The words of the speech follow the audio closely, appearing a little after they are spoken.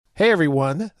Hey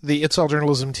everyone, the It's All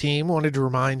Journalism team wanted to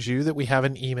remind you that we have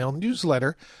an email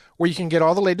newsletter where you can get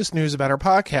all the latest news about our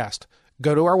podcast.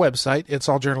 Go to our website,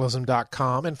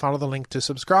 itsalljournalism.com, and follow the link to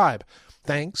subscribe.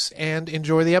 Thanks, and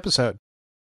enjoy the episode.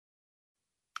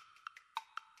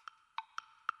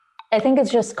 I think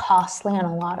it's just costly on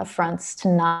a lot of fronts to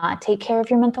not take care of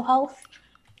your mental health.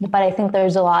 But I think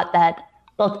there's a lot that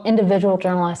both individual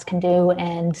journalists can do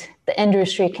and the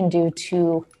industry can do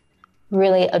to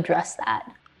really address that.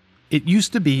 It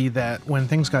used to be that when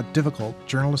things got difficult,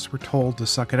 journalists were told to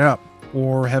suck it up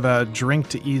or have a drink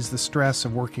to ease the stress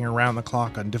of working around the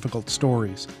clock on difficult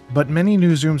stories. But many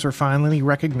newsrooms are finally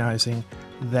recognizing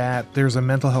that there's a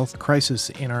mental health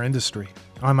crisis in our industry.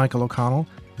 I'm Michael O'Connell.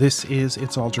 This is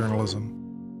It's All Journalism.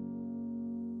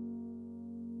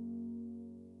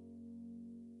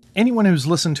 Anyone who's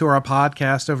listened to our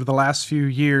podcast over the last few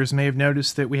years may have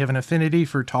noticed that we have an affinity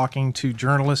for talking to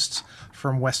journalists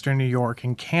from Western New York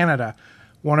and Canada.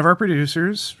 One of our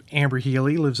producers, Amber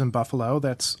Healy, lives in Buffalo.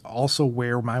 That's also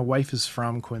where my wife is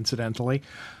from, coincidentally.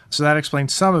 So that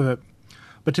explains some of it.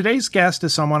 But today's guest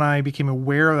is someone I became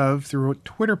aware of through a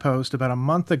Twitter post about a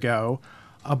month ago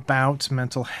about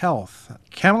mental health.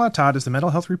 Camalot Todd is the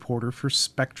mental health reporter for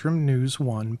Spectrum News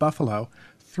 1 Buffalo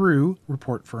through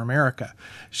Report for America.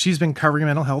 She's been covering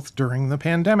mental health during the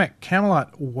pandemic. Camalot,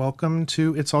 welcome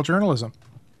to It's All Journalism.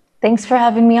 Thanks for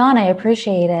having me on. I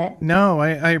appreciate it. No,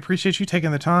 I appreciate you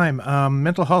taking the time.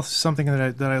 Mental health is something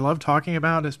that I love talking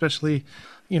about, especially,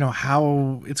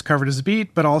 how it's covered as a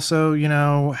beat, but also,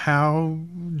 how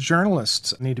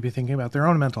journalists need to be thinking about their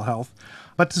own mental health.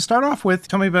 But to start off with,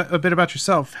 tell me a bit about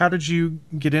yourself. How did you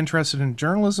get interested in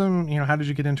journalism? How did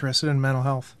you get interested in mental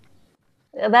health?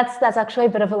 That's actually a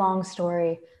bit of a long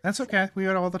story. That's okay. We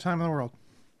got all the time in the world.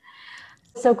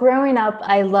 So growing up,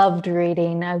 I loved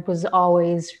reading. I was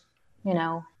always,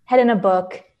 head in a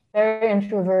book, very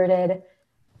introverted.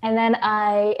 And then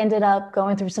I ended up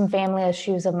going through some family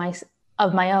issues of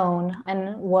my own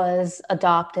and was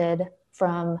adopted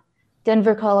from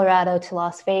Denver, Colorado to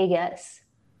Las Vegas.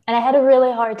 And I had a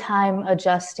really hard time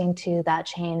adjusting to that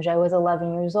change. I was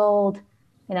 11 years old.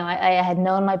 I had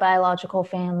known my biological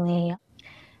family.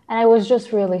 And I was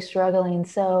just really struggling.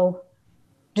 So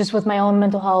just with my own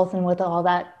mental health and with all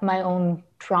that, my own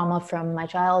trauma from my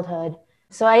childhood.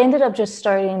 So I ended up just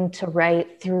starting to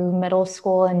write through middle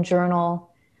school and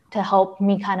journal to help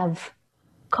me kind of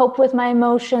cope with my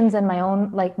emotions and my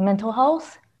own mental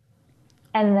health.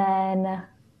 And then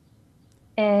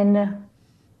in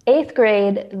 8th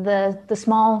grade, the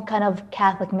small kind of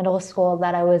Catholic middle school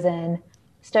that I was in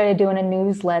started doing a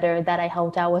newsletter that I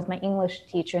helped out with my English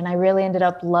teacher, and I really ended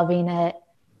up loving it.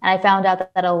 And I found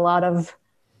out that a lot of,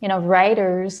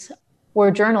 writers were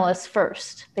journalists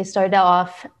first. They started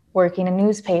off working in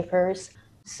newspapers.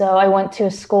 So I went to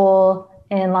a school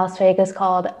in Las Vegas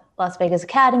called Las Vegas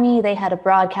Academy. They had a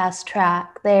broadcast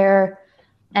track there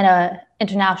and an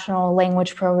international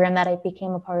language program that I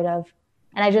became a part of.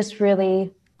 And I just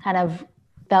really kind of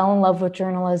fell in love with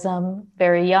journalism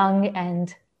very young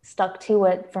and stuck to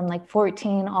it from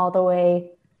 14 all the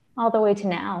way to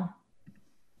now.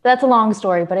 That's a long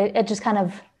story, but it just kind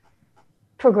of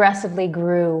progressively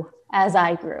grew as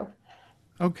I grew.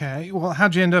 Okay. Well,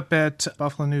 how'd you end up at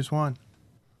Buffalo News 1?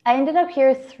 I ended up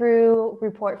here through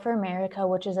Report for America,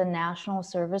 which is a national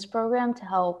service program to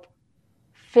help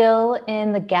fill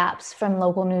in the gaps from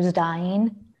local news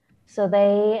dying. So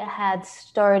they had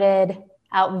started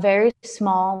out very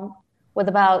small with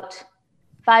about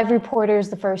 5 reporters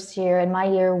the first year, and my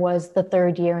year was the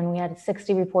 3rd year, and we had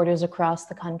 60 reporters across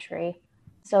the country.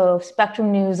 So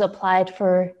Spectrum News applied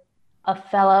for a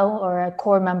fellow or a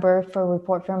core member for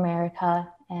Report for America,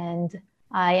 and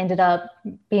I ended up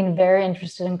being very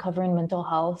interested in covering mental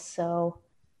health, so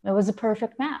it was a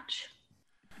perfect match.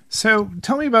 So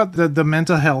tell me about the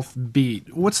mental health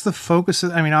beat. What's the focus?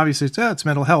 Obviously it's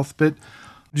mental health, but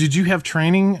did you have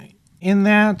training in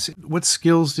that? What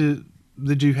skills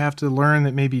did you have to learn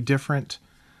that may be different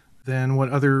than what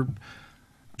other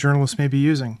journalists may be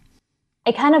using?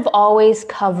 I kind of always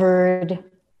covered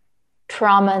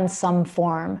trauma in some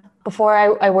form. Before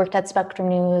I worked at Spectrum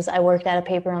News, I worked at a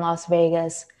paper in Las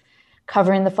Vegas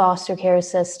covering the foster care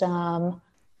system,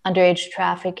 underage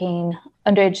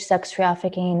sex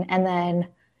trafficking, and then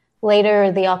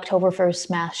later the October 1st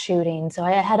mass shooting. So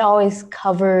I had always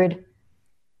covered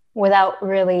without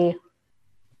really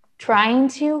trying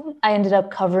to. I ended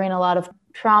up covering a lot of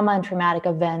trauma and traumatic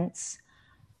events.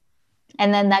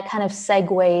 And then that kind of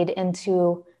segued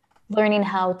into learning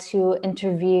how to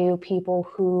interview people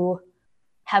who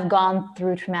have gone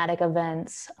through traumatic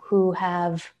events, who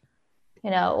have,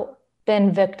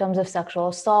 been victims of sexual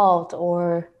assault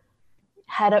or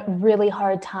had a really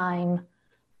hard time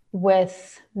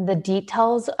with the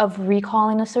details of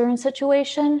recalling a certain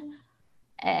situation.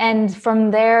 And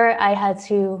from there, I had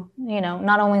to,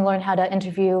 not only learn how to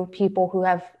interview people who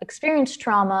have experienced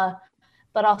trauma,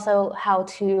 but also how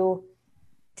to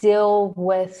deal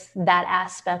with that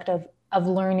aspect of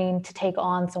learning to take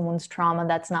on someone's trauma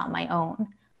that's not my own,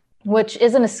 which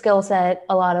isn't a skill set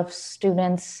a lot of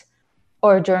students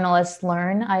or journalists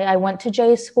learn. I went to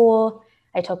J school,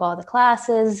 I took all the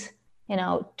classes,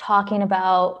 talking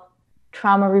about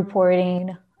trauma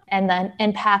reporting and the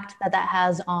impact that that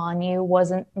has on you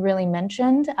wasn't really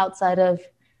mentioned outside of,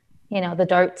 the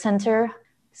DART Center.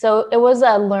 So it was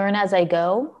a learn as I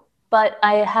go, but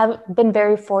I have been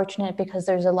very fortunate because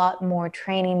there's a lot more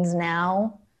trainings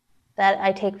now that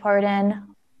I take part in.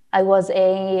 I was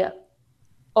a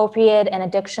opiate and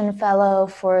addiction fellow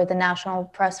for the National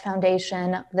Press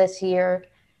Foundation this year.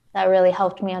 That really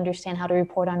helped me understand how to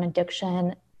report on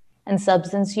addiction and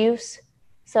substance use.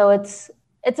 So it's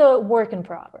a work in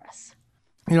progress.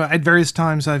 At various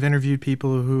times I've interviewed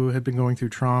people who had been going through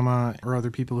trauma or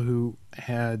other people who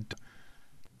had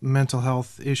mental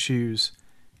health issues.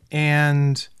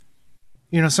 And,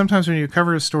 sometimes when you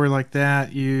cover a story like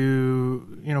that,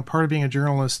 part of being a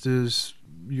journalist is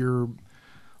your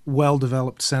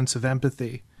well-developed sense of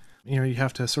empathy. You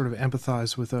have to sort of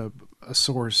empathize with a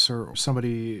source or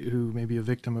somebody who may be a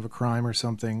victim of a crime or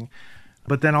something.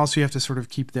 But then also you have to sort of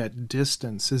keep that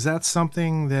distance. Is that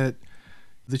something that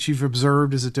you've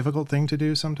observed as a difficult thing to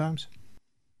do sometimes?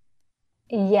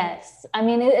 Yes. I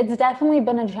mean, it's definitely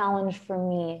been a challenge for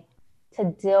me to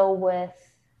deal with,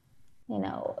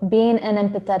 being an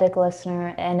empathetic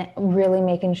listener and really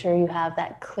making sure you have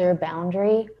that clear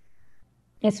boundary,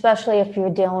 especially if you're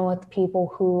dealing with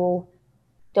people who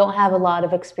don't have a lot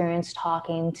of experience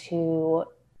talking to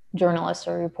journalists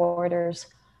or reporters.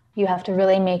 You have to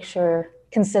really make sure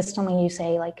consistently you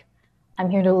say, like, I'm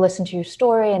here to listen to your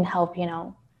story and help,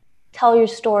 tell your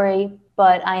story,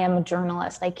 but I am a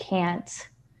journalist. I can't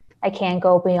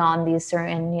go beyond these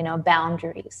certain,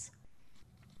 boundaries.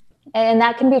 And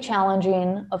that can be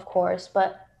challenging, of course,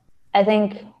 but I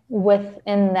think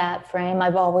within that frame,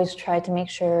 I've always tried to make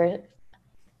sure,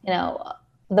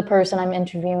 the person I'm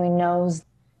interviewing knows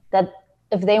that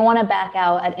if they want to back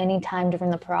out at any time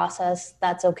during the process,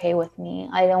 that's okay with me.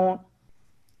 I'm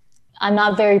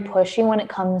not very pushy when it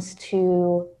comes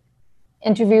to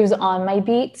interviews on my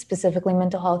beat, specifically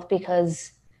mental health,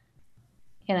 because,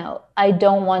 I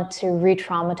don't want to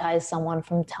re-traumatize someone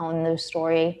from telling their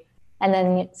story and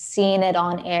then seeing it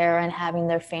on air and having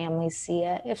their families see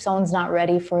it. If someone's not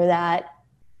ready for that,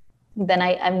 then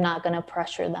I'm not going to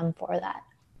pressure them for that.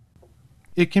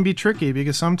 It can be tricky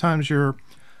because sometimes your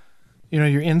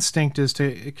instinct is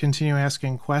to continue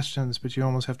asking questions, but you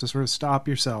almost have to sort of stop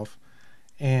yourself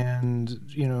and,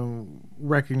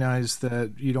 recognize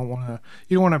that you don't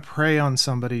want to prey on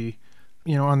somebody,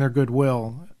 on their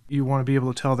goodwill. You want to be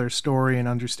able to tell their story and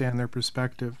understand their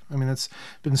perspective. I mean, that's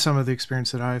been some of the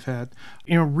experience that I've had.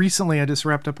 Recently I just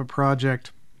wrapped up a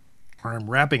project, or I'm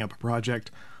wrapping up a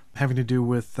project having to do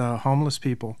with homeless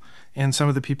people. And some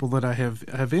of the people that I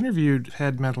have interviewed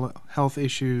had mental health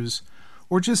issues,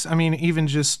 or just, even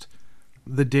just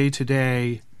the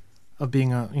day-to-day of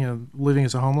being living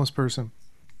as a homeless person,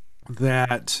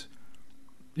 that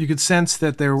you could sense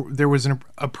that there was an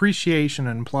appreciation,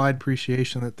 an implied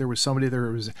appreciation that there was somebody there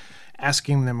who was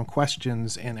asking them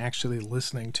questions and actually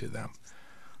listening to them.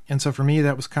 And so for me,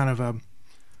 that was kind of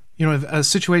a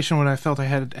situation when I felt I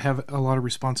had to have a lot of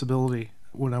responsibility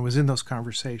when I was in those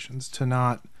conversations to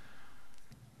not,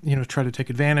 try to take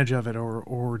advantage of it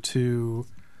or to,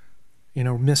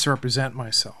 misrepresent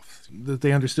myself. That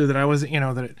they understood that I was,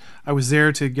 that I was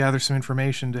there to gather some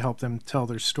information to help them tell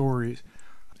their stories.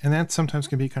 And that sometimes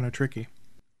can be kind of tricky.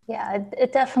 Yeah,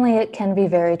 it can be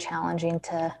very challenging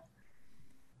to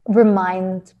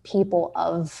remind people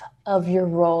of your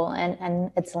role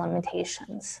and its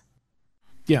limitations.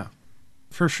 Yeah,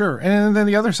 for sure. And then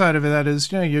the other side of that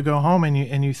is, you go home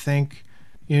and you think,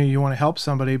 you want to help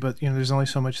somebody, but there's only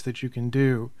so much that you can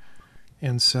do.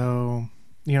 And so,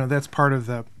 that's part of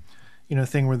the,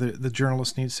 thing where the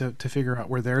journalist needs to figure out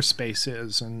where their space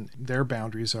is and their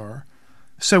boundaries are.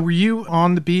 So were you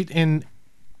on the beat in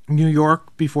New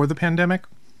York before the pandemic?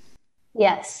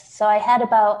 Yes. So I had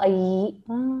about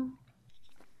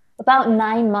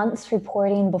 9 months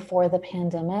reporting before the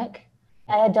pandemic.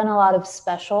 I had done a lot of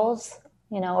specials,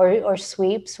 or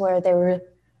sweeps where there were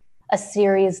a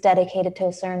series dedicated to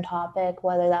a certain topic,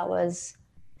 whether that was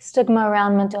stigma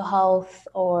around mental health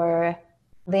or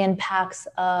the impacts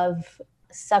of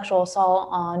sexual assault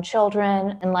on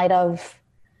children in light of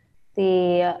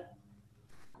the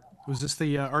Was this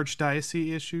the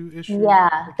archdiocese issue Yeah,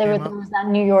 that came there up? was that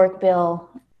New York bill,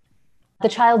 the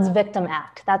Child's Victim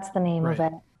Act, that's the name of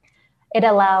Right. it. It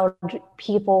allowed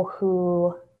people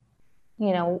who,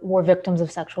 were victims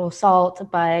of sexual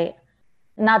assault by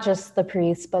not just the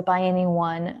priests, but by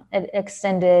anyone. It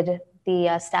extended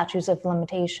the statutes of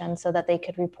limitation so that they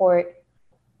could report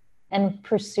and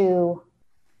pursue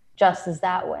justice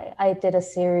that way. I did a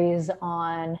series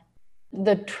on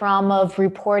the trauma of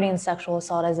reporting sexual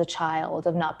assault as a child,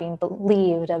 of not being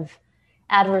believed, of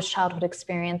adverse childhood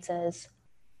experiences.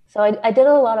 So I did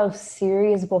a lot of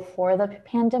series before the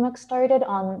pandemic started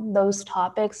on those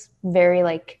topics, very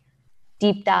like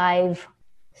deep dive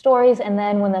stories. And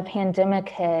then when the pandemic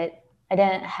hit, I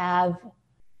didn't have,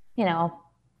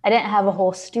 I didn't have a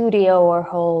whole studio or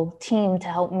whole team to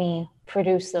help me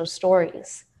produce those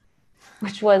stories,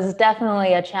 which was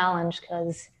definitely a challenge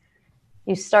because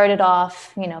you started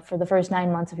off, for the first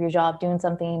 9 months of your job doing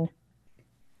something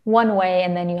one way,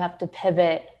 and then you have to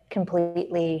pivot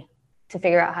completely to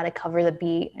figure out how to cover the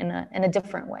beat in a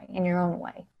different way, in your own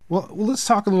way. Well, let's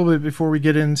talk a little bit before we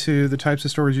get into the types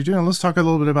of stories you're doing. Let's talk a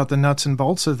little bit about the nuts and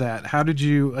bolts of that. How did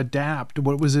you adapt?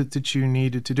 What was it that you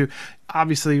needed to do?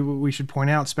 Obviously, we should point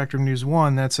out Spectrum News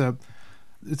One. It's a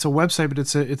website,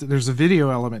 but there's a video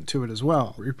element to it as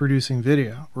well. You're producing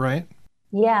video, right?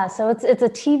 Yeah, so it's a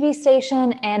TV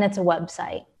station and it's a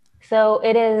website. So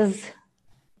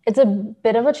it's a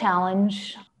bit of a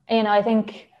challenge. I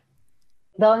think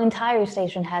the entire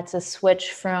station had to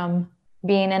switch from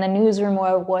being in a newsroom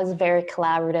where it was very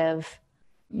collaborative,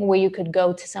 where you could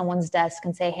go to someone's desk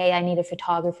and say, hey, I need a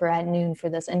photographer at noon for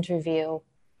this interview,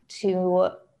 to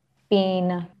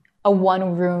being a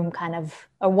one-room kind of,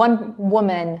 a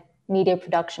one-woman media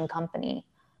production company.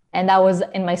 And that was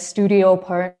in my studio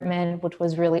apartment, which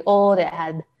was really old. It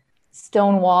had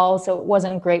stone walls, so it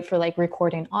wasn't great for like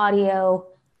recording audio.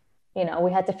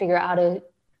 We had to figure out how to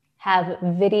have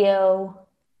video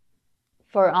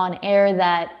for on air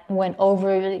that went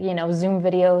over, Zoom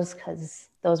videos, because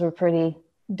those were pretty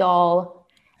dull.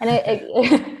 And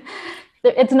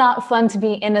it's not fun to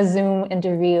be in a Zoom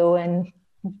interview and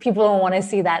people don't want to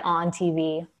see that on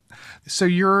TV. So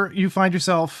you find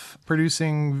yourself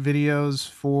producing videos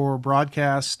for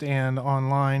broadcast and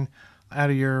online out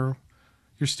of your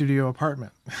studio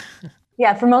apartment.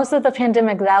 Yeah, for most of the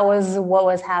pandemic, that was what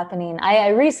was happening. I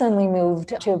recently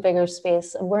moved to a bigger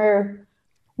space. We're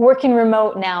working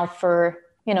remote now for,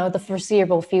 the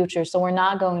foreseeable future. So we're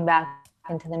not going back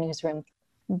into the newsroom.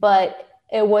 But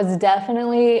it was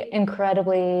definitely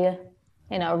incredibly,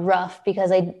 rough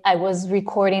because I was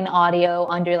recording audio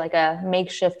under like a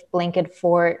makeshift blanket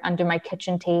fort under my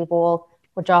kitchen table,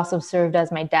 which also served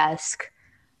as my desk,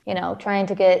 trying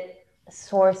to get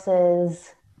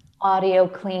sources, audio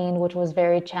cleaned, which was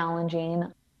very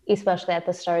challenging, especially at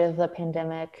the start of the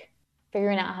pandemic,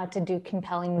 figuring out how to do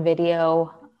compelling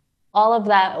video. All of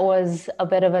that was a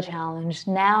bit of a challenge.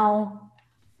 Now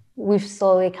we've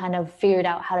slowly kind of figured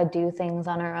out how to do things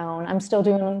on our own. I'm still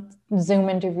doing Zoom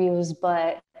interviews,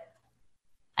 but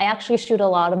I actually shoot a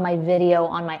lot of my video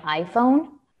on my iPhone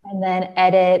and then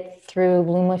edit through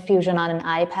LumaFusion on an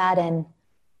iPad. And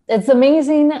it's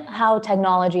amazing how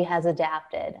technology has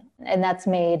adapted. And that's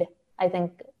made, I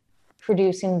think,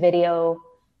 producing video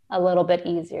a little bit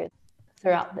easier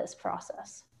throughout this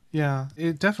process. Yeah,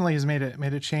 it definitely has made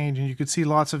a change, and you could see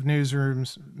lots of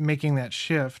newsrooms making that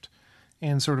shift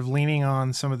and sort of leaning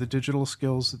on some of the digital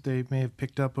skills that they may have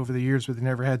picked up over the years, but they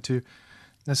never had to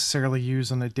necessarily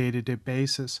use on a day-to-day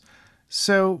basis.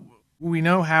 So we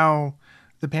know how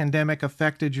the pandemic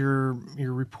affected your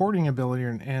reporting ability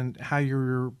and how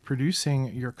you're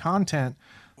producing your content.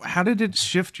 How did it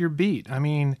shift your beat? I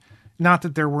mean, not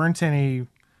that there weren't any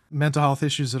mental health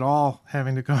issues at all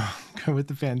having to go with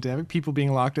the pandemic, people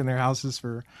being locked in their houses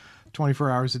for 24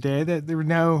 hours a day, that there were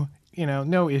no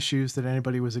issues that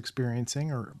anybody was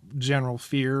experiencing or general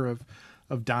fear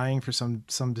of dying for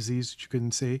some disease that you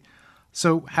couldn't see.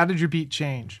 So how did your beat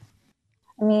change?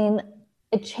 I mean,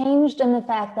 it changed in the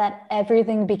fact that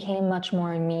everything became much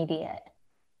more immediate.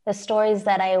 The stories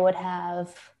that I would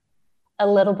have a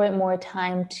little bit more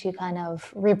time to kind of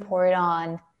report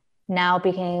on now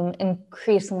became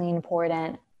increasingly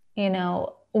important.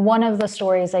 One of the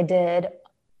stories I did,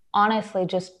 honestly,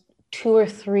 just 2 or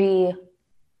 3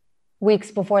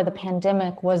 weeks before the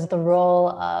pandemic, was the role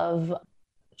of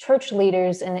church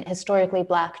leaders in historically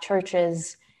Black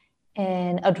churches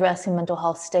in addressing mental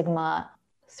health stigma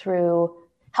through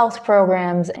health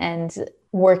programs and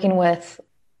working with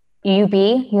UB,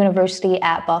 University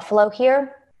at Buffalo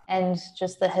here, and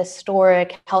just the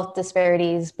historic health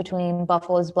disparities between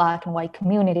Buffalo's Black and white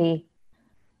community.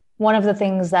 one of the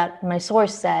things that my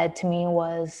source said to me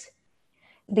was,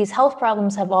 these health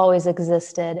problems have always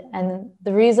existed. And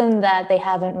the reason that they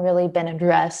haven't really been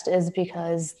addressed is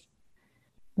because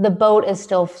the boat is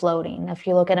still floating. If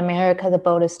you look at America, the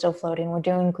boat is still floating. We're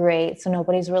doing great. So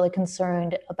nobody's really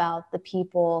concerned about the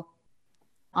people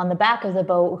on the back of the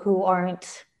boat who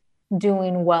aren't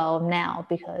doing well now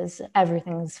because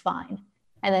everything's fine.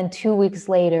 And then 2 weeks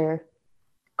later,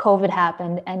 COVID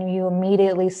happened, and you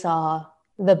immediately saw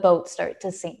the boat start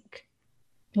to sink.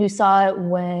 You saw it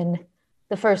when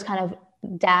the first kind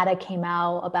of data came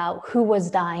out about who was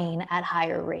dying at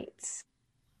higher rates.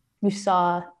 You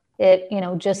saw it,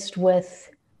 just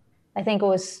with, I think it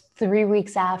was 3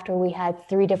 weeks after, we had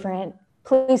 3 different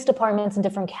police departments in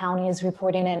different counties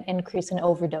reporting an increase in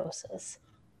overdoses.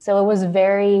 So it was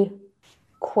very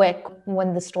quick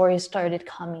when the stories started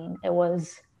coming. It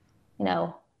was,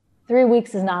 3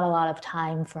 weeks is not a lot of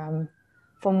time from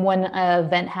when an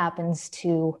event happens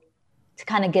to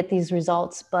kind of get these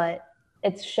results, but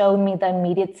it showed me the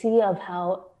immediacy of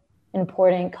how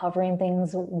important covering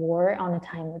things were on a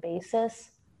timely basis.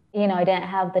 I didn't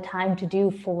have the time to do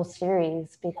full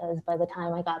series because by the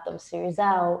time I got those series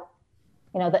out,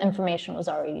 the information was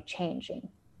already changing.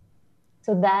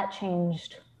 So that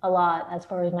changed a lot as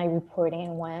far as my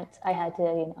reporting went. I had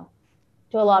to,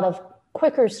 do a lot of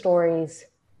quicker stories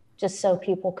just so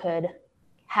people could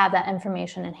have that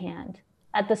information in hand.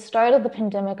 At the start of the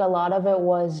pandemic, a lot of it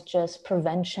was just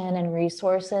prevention and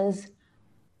resources.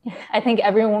 I think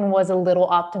everyone was a little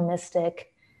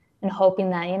optimistic and hoping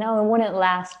that, it wouldn't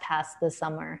last past the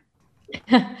summer.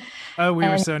 Oh, we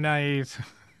were so naive.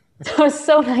 I was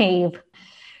so naive.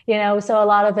 So a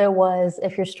lot of it was,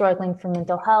 if you're struggling for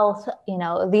mental health,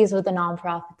 these are the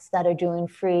nonprofits that are doing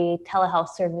free telehealth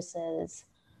services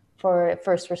for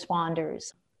first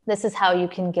responders. This is how you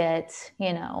can get,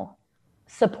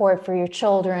 support for your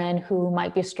children who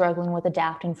might be struggling with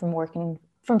adapting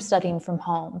from studying from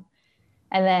home.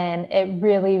 And then it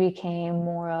really became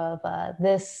more of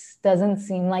this doesn't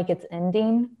seem like it's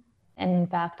ending. And in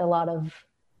fact, a lot of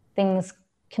things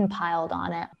compiled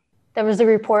on it. There was a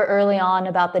report early on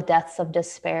about the deaths of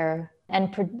despair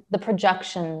and the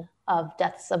projection of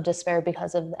deaths of despair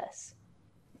because of this,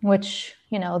 which,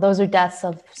 those are deaths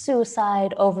of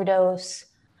suicide, overdose,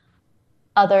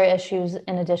 other issues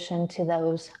in addition to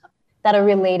those that are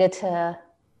related to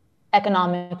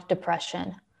economic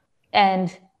depression.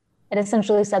 And it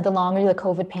essentially said the longer the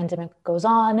COVID pandemic goes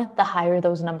on, the higher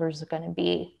those numbers are going to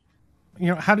be.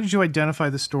 How did you identify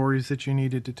the stories that you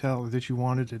needed to tell or that you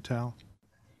wanted to tell?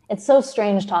 It's so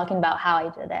strange talking about how I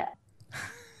did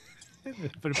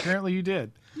it. But apparently you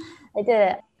did. I did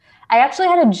it. I actually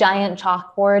had a giant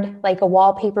chalkboard, like a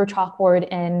wallpaper chalkboard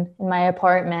in my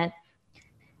apartment.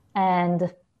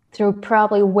 And through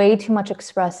probably way too much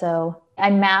espresso, I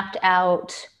mapped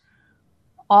out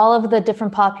all of the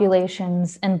different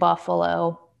populations in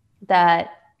Buffalo that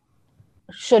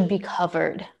should be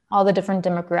covered, all the different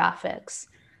demographics,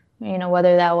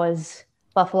 whether that was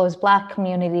Buffalo's Black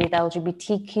community, the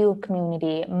LGBTQ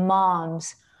community,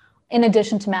 moms. In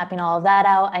addition to mapping all of that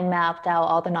out, I mapped out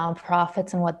all the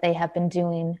nonprofits and what they have been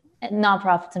doing,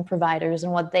 nonprofits and providers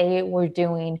and what they were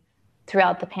doing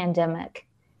throughout the pandemic.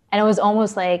 And it was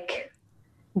almost like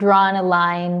drawing a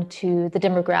line to the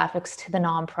demographics to the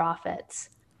nonprofits.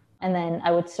 And then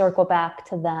I would circle back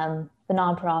to them, the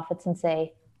nonprofits, and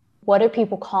say, what are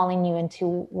people calling you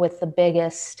into with the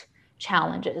biggest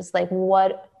challenges? Like,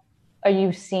 what are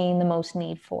you seeing the most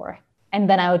need for? And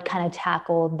then I would kind of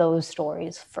tackle those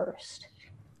stories first.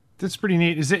 That's pretty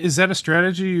neat. Is that a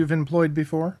strategy you've employed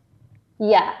before?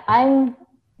 Yeah, I'm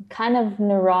kind of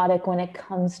neurotic when it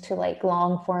comes to like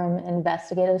long form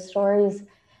investigative stories.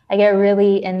 I get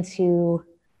really into,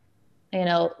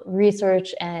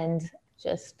 research and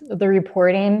just the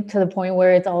reporting to the point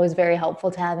where it's always very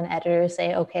helpful to have an editor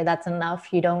say, okay, that's enough.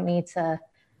 You don't need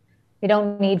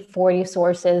 40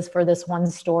 sources for this one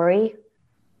story.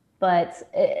 But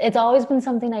it's always been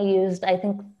something I used. I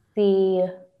think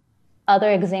the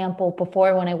other example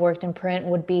before when I worked in print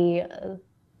would be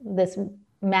this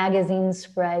magazine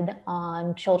spread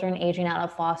on children aging out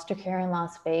of foster care in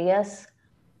Las Vegas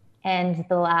and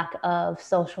the lack of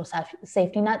social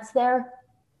safety nets there.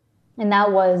 And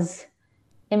that was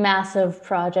a massive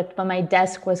project, but my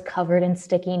desk was covered in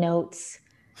sticky notes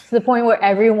to the point where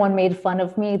everyone made fun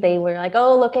of me. They were like,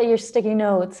 oh, look at your sticky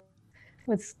notes.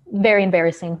 It's very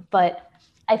embarrassing, but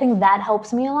I think that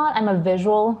helps me a lot. I'm a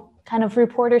visual kind of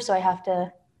reporter, so I have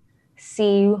to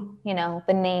see,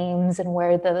 the names and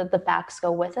where the facts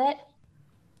go with it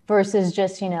versus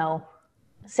just,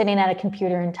 sitting at a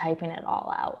computer and typing it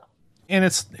all out. And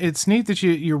it's neat that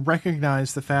you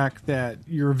recognize the fact that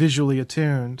you're visually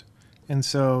attuned, and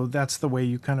so that's the way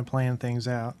you kind of plan things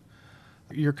out.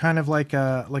 You're kind of like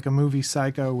a movie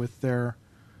Psycho with their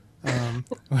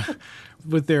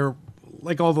with their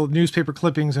like all the newspaper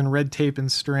clippings and red tape and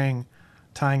string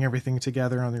tying everything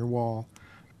together on your wall,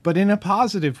 but in a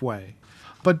positive way.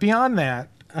 But beyond that,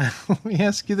 let me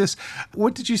ask you this: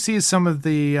 what did you see as some of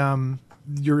the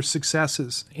your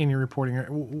successes in your reporting?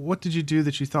 What did you do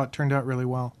that you thought turned out really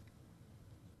well?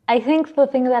 I think the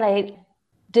thing that I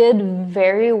did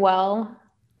very well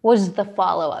was the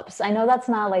follow-ups. I know that's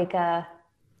not like a,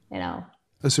 you know,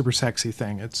 A super sexy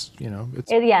thing. it's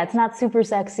not super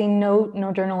sexy.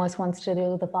 No journalist wants to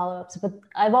do the follow-ups, but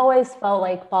I've always felt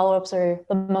like follow-ups are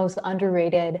the most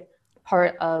underrated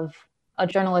part of a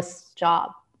journalist's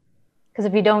job. Because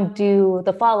if you don't do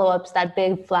the follow-ups, that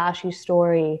big flashy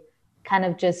story kind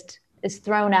of just is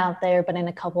thrown out there, but in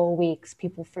a couple of weeks,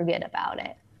 people forget about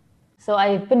it. So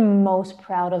I've been most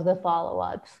proud of the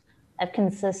follow-ups. I've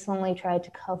consistently tried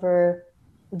to cover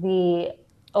the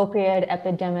opioid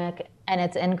epidemic and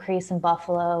its increase in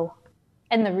Buffalo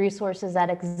and the resources that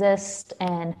exist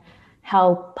and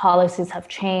how policies have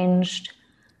changed.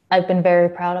 I've been very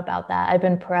proud about that. I've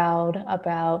been proud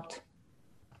about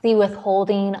the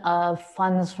withholding of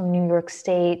funds from New York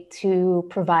State to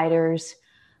providers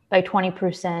by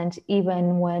 20%,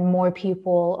 even when more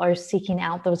people are seeking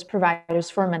out those providers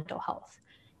for mental health,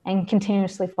 and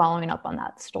continuously following up on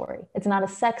that story. It's not a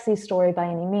sexy story by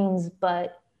any means,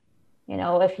 but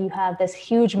if you have this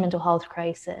huge mental health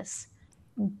crisis,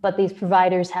 but these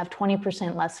providers have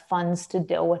 20% less funds to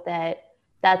deal with it,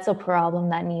 that's a problem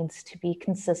that needs to be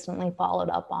consistently followed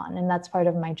up on. And that's part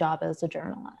of my job as a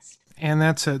journalist. And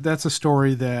that's a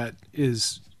story that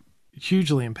is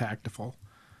hugely impactful.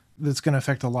 That's going to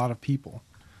affect a lot of people.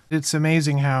 It's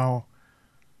amazing how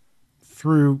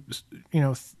through,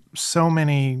 so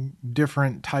many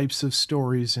different types of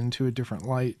stories into a different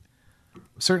light.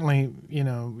 Certainly,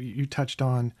 you touched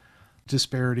on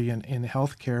disparity in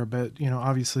healthcare, but,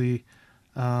 obviously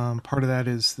part of that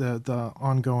is the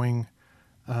ongoing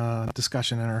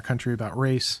discussion in our country about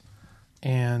race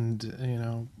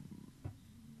and,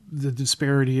 the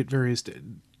disparity at various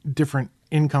different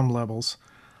income levels.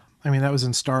 I mean, that was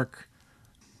in stark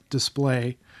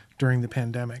display during the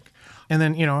pandemic. And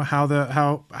then,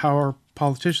 how our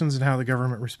politicians and how the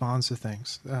government responds to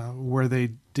things, where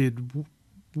they did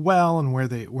well and where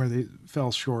they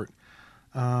fell short.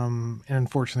 And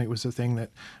unfortunately, it was a thing that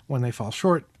when they fall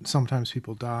short, sometimes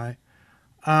people die.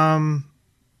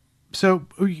 So,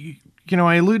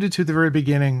 I alluded to at the very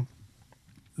beginning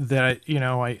that,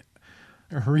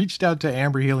 I reached out to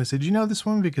Amber Healy and said, you know this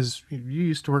woman because you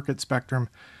used to work at Spectrum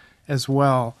as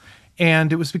well.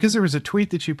 And it was because there was a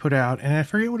tweet that you put out, and I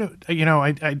forget what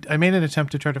I made an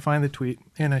attempt to try to find the tweet,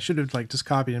 and I should have just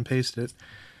copied and pasted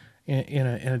it in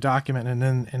a document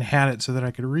and had it so that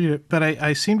I could read it. But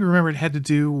I seem to remember it had to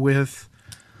do with,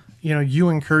 you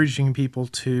encouraging people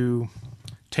to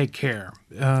take care,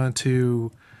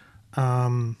 to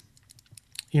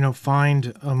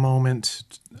find a moment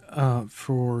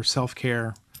for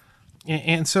self-care.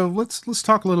 And so let's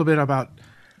talk a little bit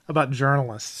about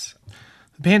journalists.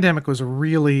 The pandemic was a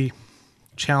really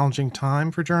challenging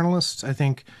time for journalists. I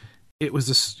think it was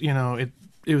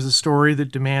it was a story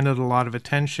that demanded a lot of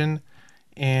attention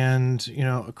and,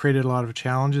 created a lot of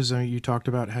challenges. I mean, you talked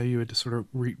about how you had to sort of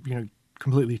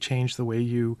completely change the way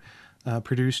you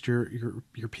produced your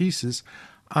pieces.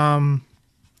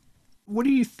 What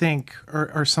do you think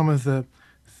are some of the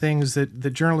things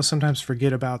that journalists sometimes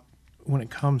forget about when it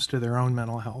comes to their own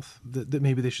mental health that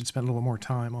maybe they should spend a little more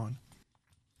time on?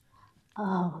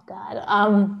 Oh, God.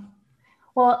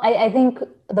 Well, I think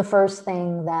the first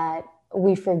thing that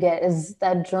we forget is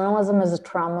that journalism is a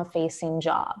trauma-facing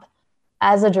job.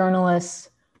 As a journalist,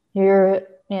 you're,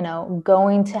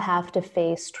 going to have to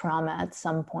face trauma at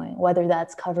some point, whether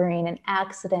that's covering an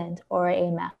accident or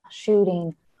a mass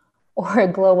shooting or a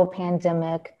global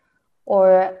pandemic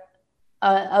or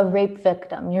a rape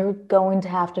victim. You're going to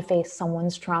have to face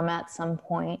someone's trauma at some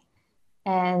point.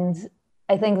 And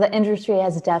I think the industry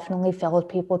has definitely failed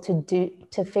people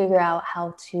to figure out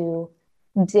how to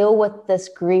deal with this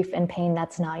grief and pain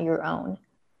that's not your own.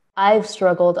 I've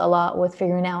struggled a lot with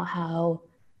figuring out how,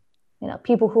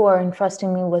 people who are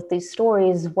entrusting me with these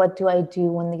stories, what do I do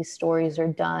when these stories are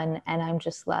done and I'm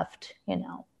just left,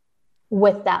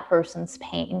 with that person's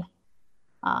pain.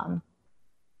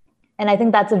 And I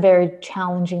think that's a very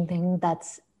challenging thing.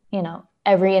 That's,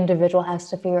 every individual has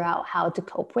to figure out how to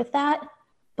cope with that.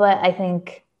 But I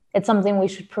think it's something we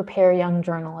should prepare young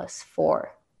journalists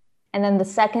for. And then the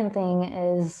second thing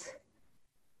is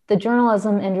the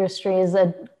journalism industry is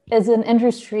an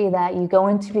industry that you go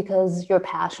into because you're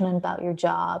passionate about your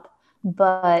job,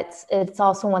 but it's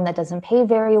also one that doesn't pay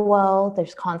very well.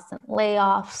 There's constant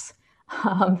layoffs.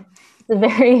 It's a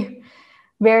very,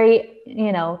 very,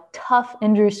 tough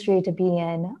industry to be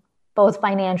in, both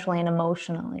financially and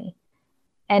emotionally.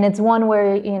 And it's one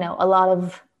where, a lot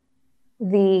of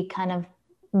the kind of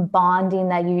bonding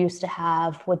that you used to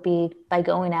have would be by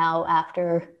going out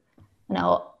after,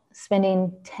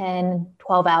 spending 10,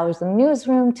 12 hours in the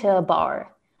newsroom to a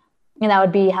bar. And that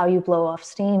would be how you blow off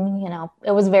steam.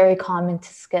 It was very common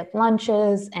to skip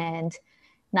lunches and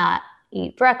not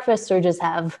eat breakfast, or just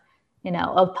have,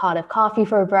 a pot of coffee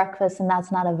for breakfast. And that's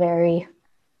not a very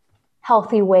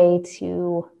healthy way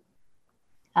to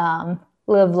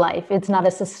live life. It's not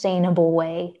a sustainable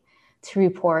way to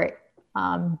report.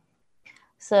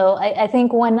 So I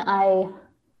think when I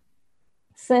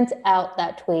sent out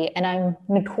that tweet, and I'm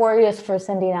notorious for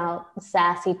sending out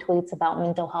sassy tweets about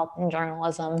mental health and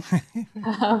journalism,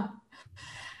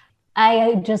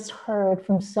 I just heard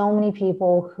from so many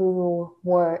people who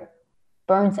were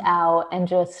burnt out, and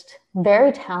just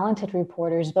very talented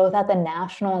reporters, both at the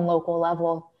national and local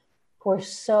level, who are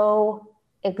so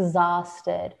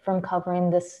exhausted from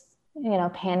covering this,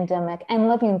 pandemic and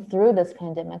living through this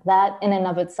pandemic. That in and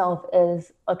of itself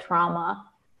is a trauma.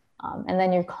 And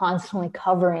then you're constantly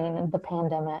covering the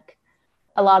pandemic.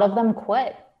 A lot of them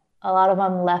quit. A lot of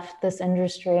them left this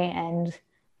industry, and,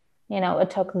 it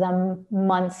took them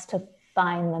months to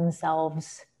find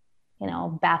themselves,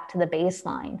 back to the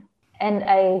baseline. And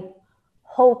I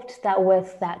hoped that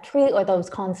with that tweet, or those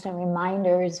constant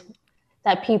reminders,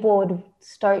 that people would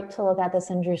start to look at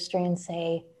this industry and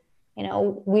say,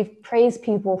 we've praised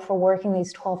people for working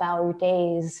these 12-hour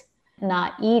days,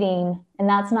 not eating, and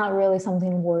that's not really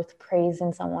something worth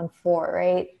praising someone for,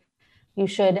 right? You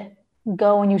should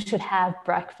go and you should have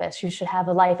breakfast. You should have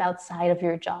a life outside of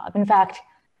your job. In fact,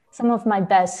 some of my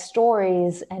best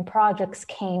stories and projects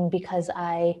came because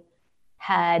I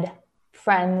had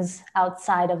friends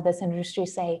outside of this industry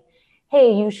say,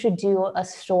 hey, you should do a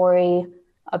story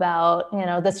about,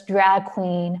 this drag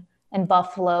queen in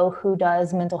Buffalo who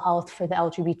does mental health for the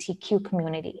LGBTQ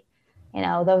community.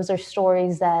 Those are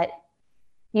stories that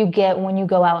you get when you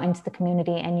go out into the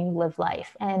community and you live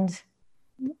life. And,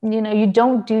 you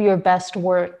don't do your best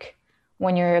work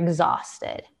when you're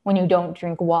exhausted, when you don't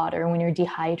drink water, when you're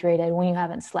dehydrated, when you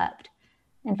haven't slept.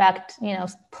 In fact,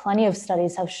 plenty of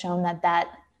studies have shown that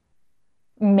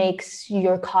makes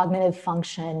your cognitive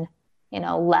function,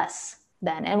 less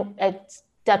than, and it's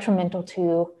detrimental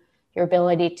to your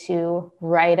ability to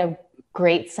write a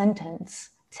great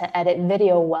sentence, to edit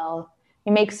video well.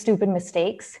 You make stupid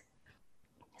mistakes.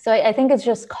 So I think it's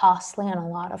just costly on a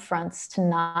lot of fronts to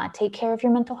not take care of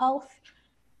your mental health.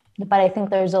 But I think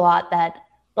there's a lot that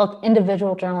both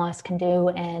individual journalists can do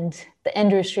and the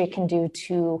industry can do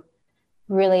to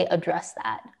really address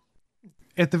that.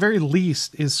 At the very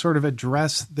least, is sort of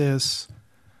address this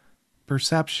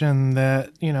perception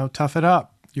that, tough it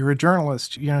up. You're a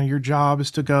journalist. Your job is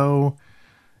to go.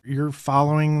 You're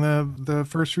following the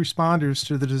first responders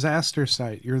to the disaster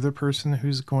site. You're the person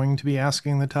who's going to be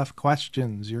asking the tough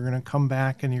questions. You're going to come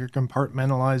back and you're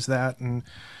compartmentalize that and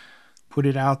put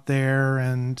it out there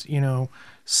and,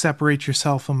 separate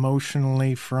yourself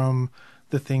emotionally from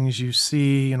the things you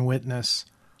see and witness.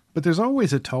 But there's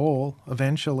always a toll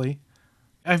eventually.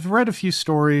 I've read a few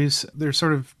stories. There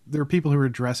are people who are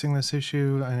addressing this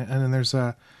issue. And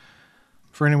then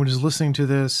for anyone who's listening to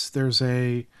this, there's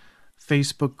a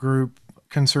Facebook group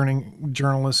concerning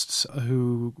journalists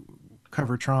who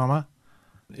cover trauma.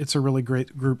 It's a really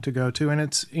great group to go to. And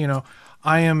it's,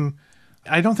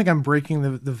 I don't think I'm breaking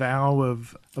the vow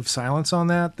of silence on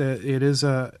that it is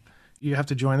you have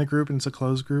to join the group, and it's a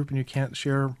closed group, and you can't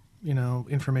share,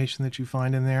 information that you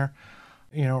find in there,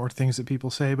 or things that people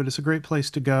say, but it's a great place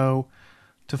to go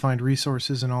to find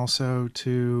resources and also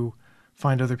to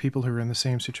find other people who are in the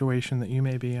same situation that you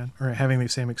may be in or having the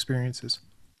same experiences.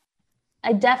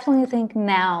 I definitely think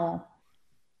now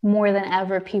more than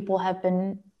ever, people have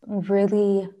been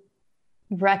really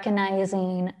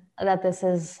recognizing that this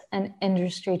is an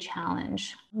industry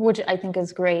challenge, which I think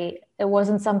is great. It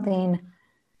wasn't something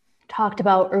talked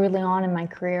about early on in my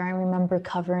career. I remember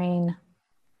covering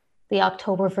the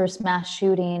October 1st mass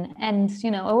shooting, and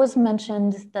it was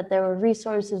mentioned that there were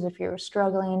resources if you were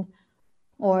struggling,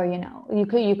 or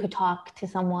you could talk to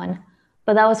someone.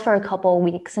 But that was for a couple of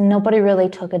weeks, and nobody really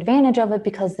took advantage of it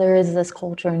because there is this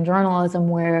culture in journalism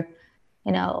where,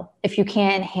 if you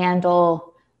can't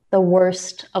handle the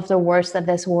worst of the worst that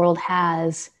this world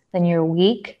has, then you're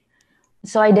weak.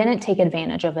 So I didn't take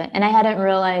advantage of it. And I hadn't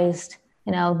realized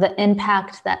the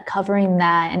impact that covering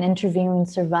that and interviewing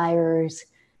survivors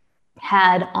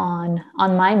had on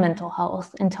my mental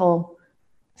health, until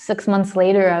 6 months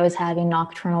later, I was having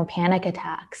nocturnal panic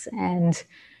attacks and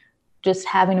just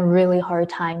having a really hard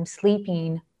time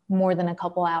sleeping more than a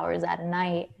couple hours at a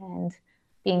night, and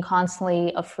being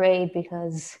constantly afraid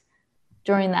because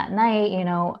during that night,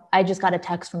 I just got a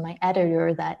text from my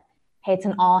editor that, hey, it's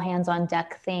an all hands on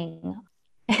deck thing.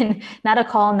 And not a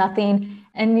call, nothing.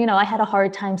 And, I had a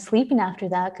hard time sleeping after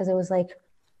that, because it was like,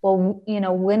 well,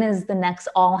 when is the next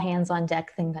all hands on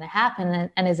deck thing going to happen?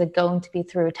 And is it going to be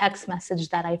through a text message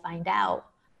that I find out?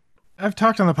 I've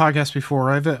talked on the podcast before.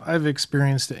 I've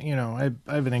experienced, I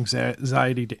have an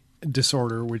anxiety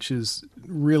disorder, which is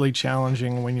really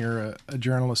challenging when you're a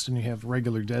journalist and you have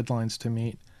regular deadlines to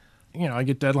meet. I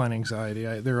get deadline anxiety.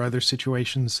 There are other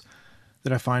situations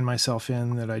that I find myself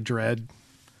in that I dread.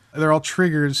 They're all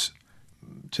triggers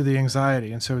to the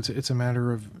anxiety. And so it's a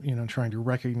matter of, trying to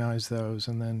recognize those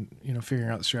and then, figuring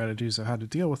out strategies of how to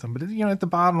deal with them. But, at the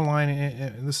bottom line,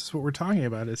 and this is what we're talking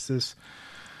about, it's this,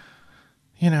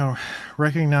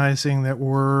 recognizing that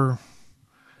we're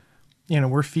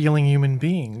feeling human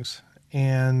beings,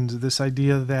 and this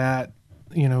idea that,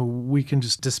 we can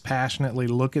just dispassionately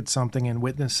look at something and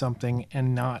witness something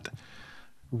and not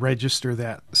register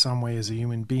that some way as a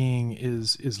human being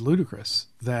is ludicrous.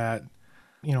 That,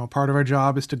 part of our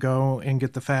job is to go and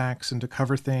get the facts and to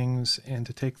cover things and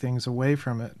to take things away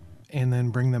from it and then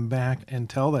bring them back and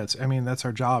tell that. That's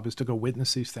our job, is to go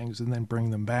witness these things and then bring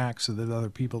them back so that other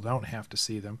people don't have to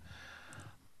see them.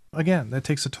 Again, that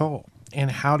takes a toll. And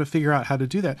how to figure out how to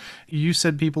do that. You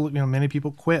said many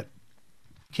people quit.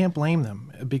 Can't blame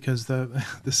them, because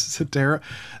this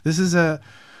is a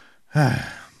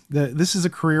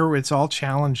career where it's all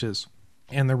challenges,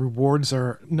 and the rewards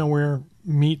are nowhere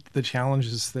meet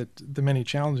the many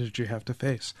challenges you have to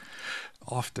face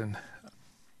often.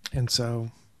 And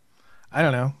so, I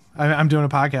don't know. I'm doing a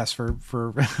podcast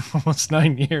for almost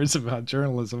 9 years about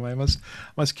journalism. I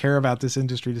must care about this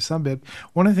industry to some bit.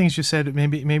 One of the things you said,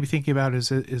 maybe thinking about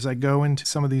is I go into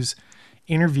some of these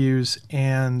interviews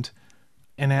and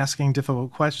asking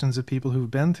difficult questions of people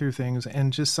who've been through things,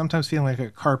 and just sometimes feeling like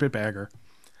a carpetbagger,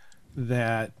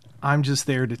 that I'm just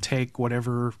there to take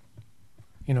whatever,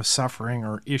 suffering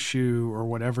or issue or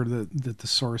whatever the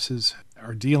sources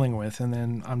are dealing with, and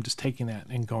then I'm just taking that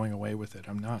and going away with it.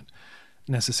 I'm not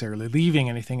necessarily leaving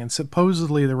anything. And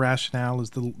supposedly the rationale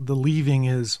is the leaving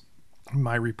is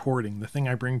my reporting, the thing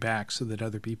I bring back so that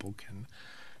other people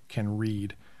can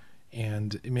read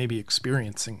and maybe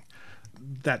experiencing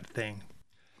that thing.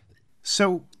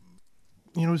 So,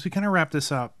 as we kind of wrap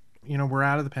this up, we're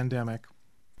out of the pandemic.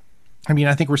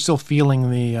 I think we're still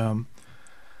feeling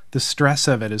the stress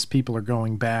of it as people are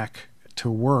going back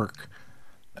to work.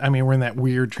 We're in that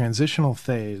weird transitional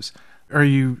phase. Are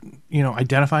you,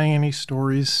 identifying any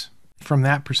stories from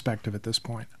that perspective at this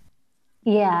point?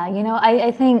 Yeah,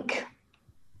 I think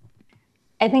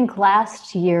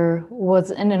last year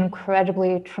was an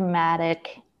incredibly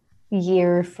traumatic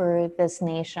year for this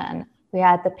nation. We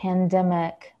had the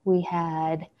pandemic, we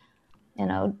had,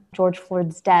 George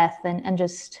Floyd's death, and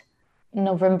just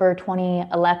November 20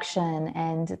 election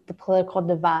and the political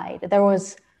divide. There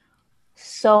was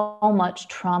so much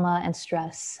trauma and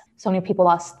stress. So many people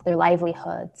lost their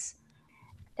livelihoods.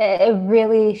 It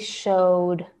really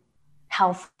showed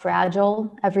how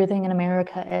fragile everything in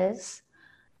America is.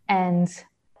 And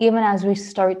even as we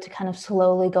start to kind of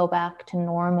slowly go back to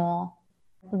normal,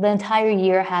 the entire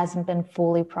year hasn't been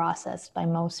fully processed by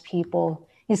most people,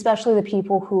 especially the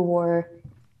people who were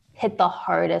hit the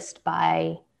hardest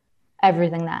by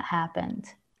everything that happened.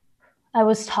 I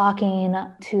was talking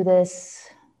to this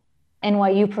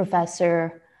NYU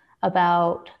professor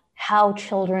about how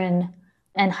children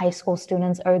and high school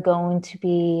students are going to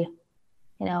be,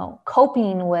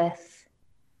 coping with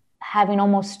having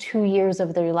almost 2 years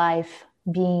of their life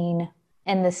being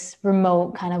in this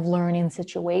remote kind of learning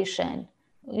situation.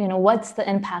 What's the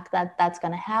impact that that's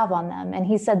going to have on them? And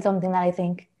he said something that I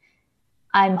think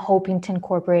I'm hoping to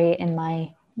incorporate in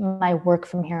my work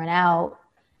from here on out,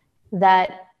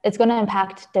 that it's going to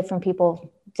impact different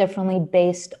people differently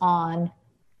based on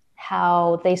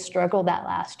how they struggled that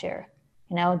last year.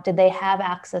 Did they have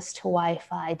access to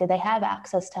Wi-Fi? Did they have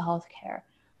access to healthcare?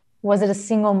 Was it a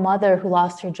single mother who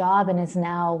lost her job and is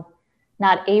now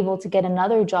not able to get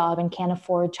another job and can't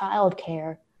afford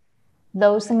childcare?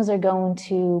 Those things are going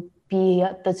to be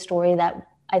the story that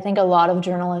I think a lot of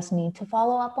journalists need to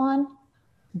follow up on.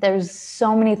 There's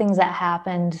so many things that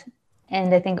happened,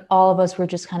 and I think all of us were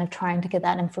just kind of trying to get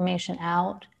that information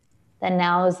out, that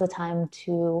now is the time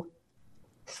to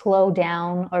slow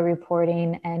down our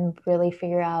reporting and really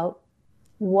figure out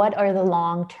what are the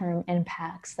long-term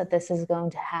impacts that this is going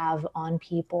to have on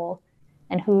people,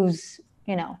 and who's,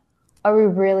 are we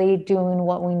really doing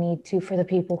what we need to for the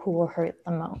people who were hurt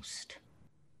the most?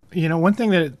 One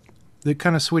thing that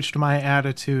kind of switched my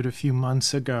attitude a few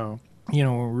months ago,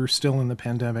 when we were still in the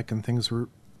pandemic and things were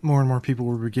more and more people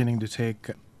were beginning to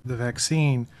take the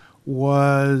vaccine,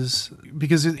 was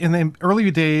because in the early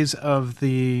days of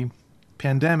the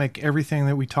pandemic, everything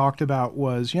that we talked about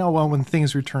was, when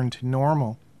things return to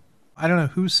normal. I don't know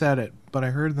who said it, but I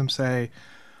heard them say,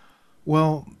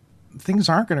 well, things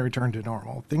aren't going to return to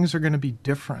normal. Things are going to be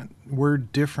different. We're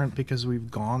different because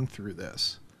we've gone through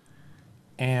this.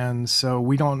 And so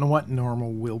we don't know what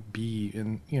normal will be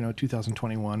in,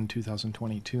 2021,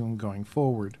 2022 and going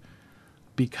forward,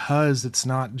 because it's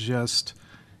not just,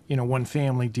 one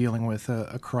family dealing with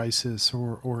a crisis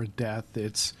or a death.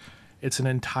 It's an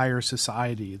entire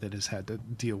society that has had to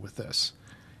deal with this.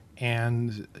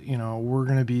 And, we're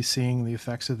going to be seeing the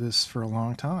effects of this for a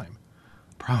long time,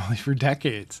 probably for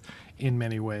decades in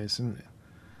many ways. And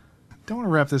I don't want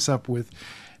to wrap this up with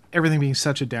everything being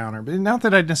such a downer, but not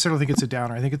that I necessarily think it's a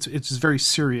downer. I think it's very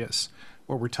serious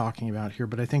what we're talking about here,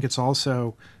 but I think it's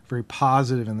also very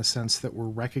positive in the sense that we're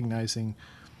recognizing,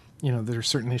 there are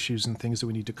certain issues and things that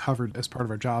we need to cover as part of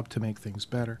our job to make things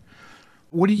better.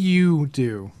 What do you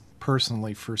do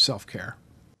personally for self-care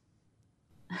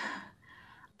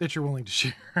that you're willing to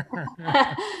share?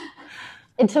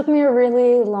 It took me a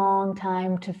really long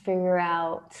time to figure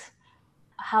out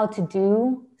how to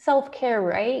do self-care,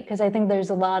 right? Because I think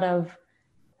there's a lot of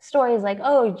stories like,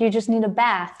 oh, you just need a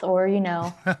bath, or,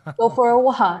 go for a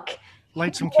walk.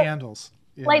 Light some candles.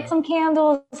 Yeah. Light some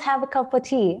candles, have a cup of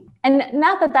tea. And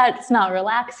not that that's not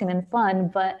relaxing and fun,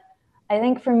 but I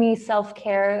think for me,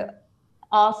 self-care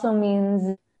also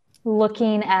means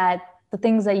looking at the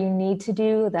things that you need to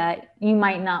do that you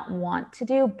might not want to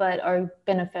do, but are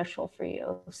beneficial for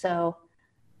you. So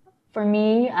for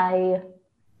me, I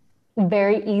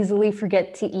very easily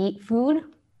forget to eat food.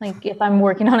 Like if I'm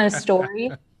working on a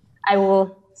story, I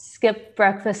will skip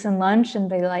breakfast and lunch and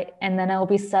be like, and then it'll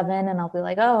be 7 and I'll be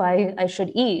like, oh, I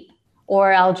should eat.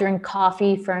 Or I'll drink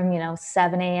coffee from,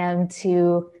 7 a.m.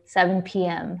 to 7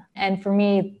 p.m. And for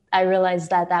me, I realized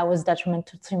that that was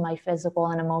detrimental to my physical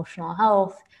and emotional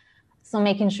health. So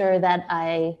making sure that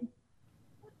I,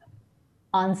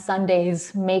 on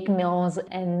Sundays, make meals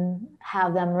and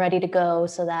have them ready to go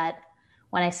so that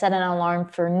when I set an alarm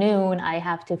for noon, I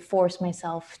have to force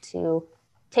myself to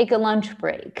take a lunch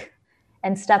break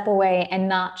and step away and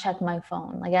not check my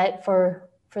phone. Like for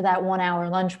that 1 hour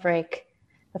lunch break,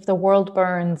 if the world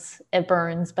burns, it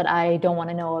burns, but I don't want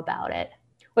to know about it,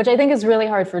 which I think is really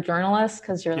hard for journalists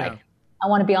because you're like, I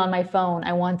want to be on my phone.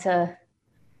 I want to,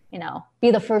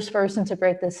 be the first person to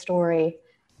break this story.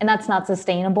 And that's not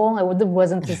sustainable. It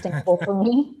wasn't sustainable for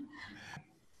me.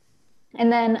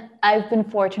 And then I've been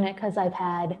fortunate because I've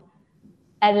had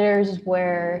editors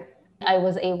where I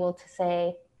was able to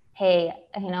say, hey,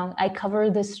 I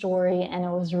covered this story and it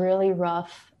was really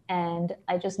rough and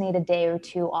I just need a day or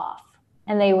two off.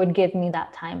 And they would give me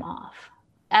that time off.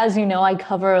 As you know, I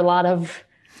cover a lot of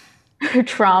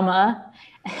trauma,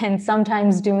 and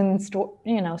sometimes doing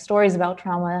stories about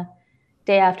trauma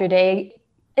day after day,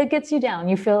 it gets you down.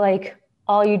 You feel like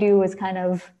all you do is kind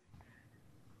of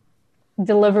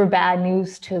deliver bad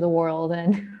news to the world,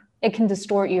 and it can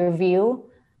distort your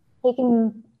view.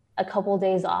 Taking a couple of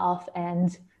days off,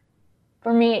 and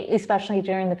for me, especially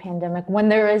during the pandemic, when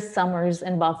there is summers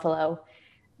in Buffalo,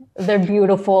 they're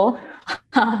beautiful.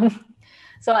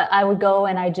 So I would go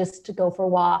and I just go for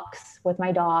walks with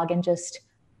my dog and just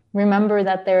remember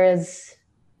that there is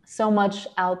so much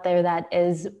out there that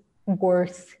is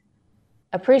worth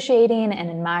appreciating and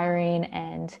admiring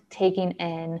and taking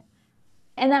in.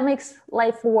 And that makes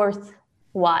life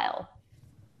worthwhile,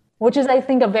 which is, I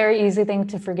think, a very easy thing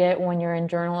to forget when you're in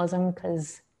journalism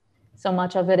because so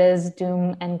much of it is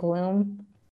doom and gloom.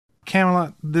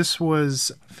 Camalot, this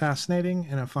was fascinating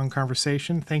and a fun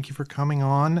conversation. Thank you for coming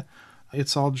on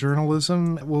It's All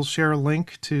Journalism. We'll share a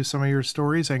link to some of your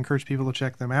stories. I encourage people to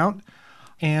check them out.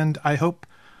 And I hope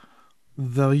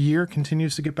the year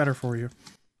continues to get better for you.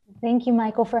 Thank you,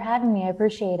 Michael, for having me. I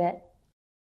appreciate it.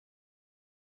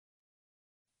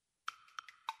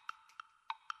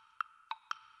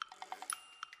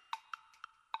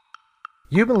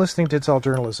 You've been listening to It's All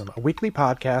Journalism, a weekly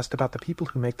podcast about the people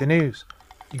who make the news.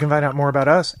 You can find out more about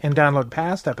us and download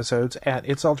past episodes at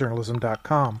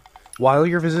itsalljournalism.com. While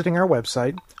you're visiting our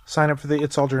website, sign up for the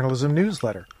It's All Journalism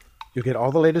newsletter. You'll get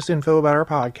all the latest info about our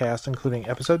podcast, including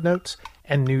episode notes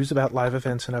and news about live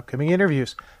events and upcoming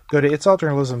interviews. Go to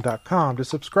itsalljournalism.com to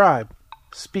subscribe.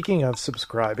 Speaking of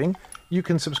subscribing, you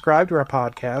can subscribe to our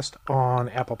podcast on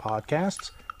Apple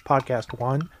Podcasts, Podcast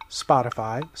One,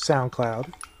 Spotify,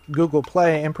 SoundCloud, Google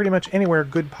Play, and pretty much anywhere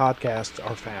good podcasts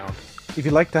are found. If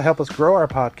you'd like to help us grow our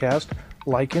podcast,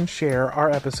 like and share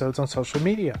our episodes on social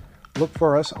media. Look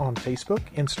for us on Facebook,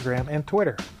 Instagram, and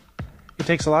Twitter. It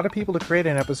takes a lot of people to create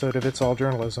an episode of It's All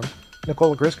Journalism.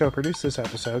 Nicole Grisco produced this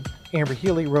episode. Amber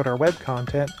Healy wrote our web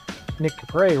content. Nick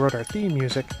Dupre wrote our theme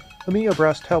music. Emilio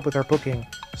Brust helped with our booking.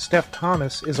 Steph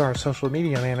Thomas is our social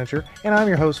media manager. And I'm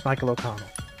your host, Michael O'Connell.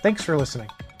 Thanks for listening.